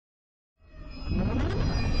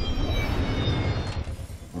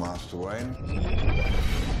Mr. Wayne.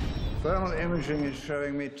 Thermal imaging is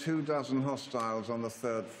showing me 24 hostiles on the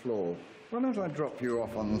 3rd floor. Why don't I drop you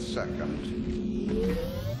off on the 2nd?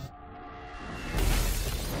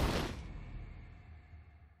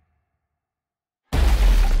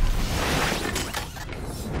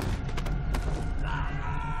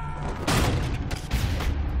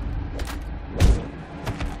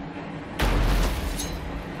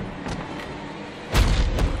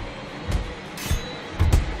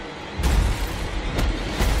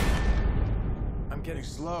 I'm getting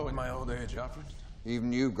slow in my old age, Alfred.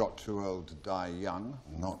 Even you got too old to die young,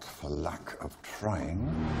 not for lack of trying.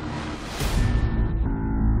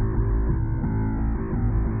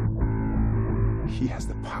 He has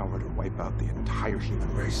the power to wipe out the entire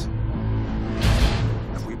human race.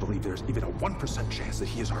 If we believe there's even a 1% chance that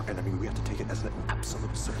he is our enemy, we have to take it as an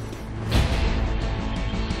absolute certainty.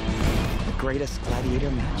 The greatest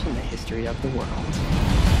gladiator match in the history of the world.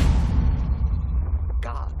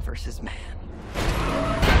 God versus man.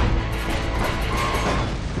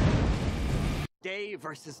 Day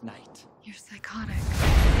versus night. You're psychotic.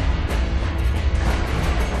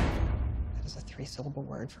 That is a 3-syllable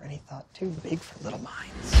word for any thought too big for little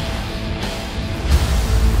minds.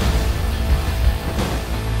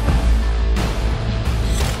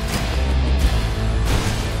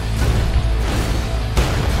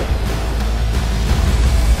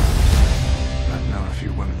 I've known a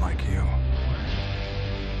few women like you.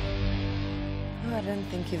 Oh, I don't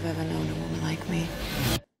think you've ever known a woman like me.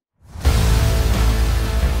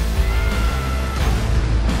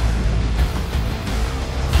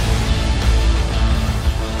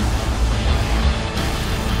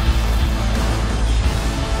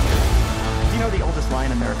 You know the oldest lie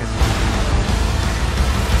in America?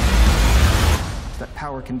 That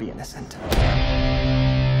power can be innocent.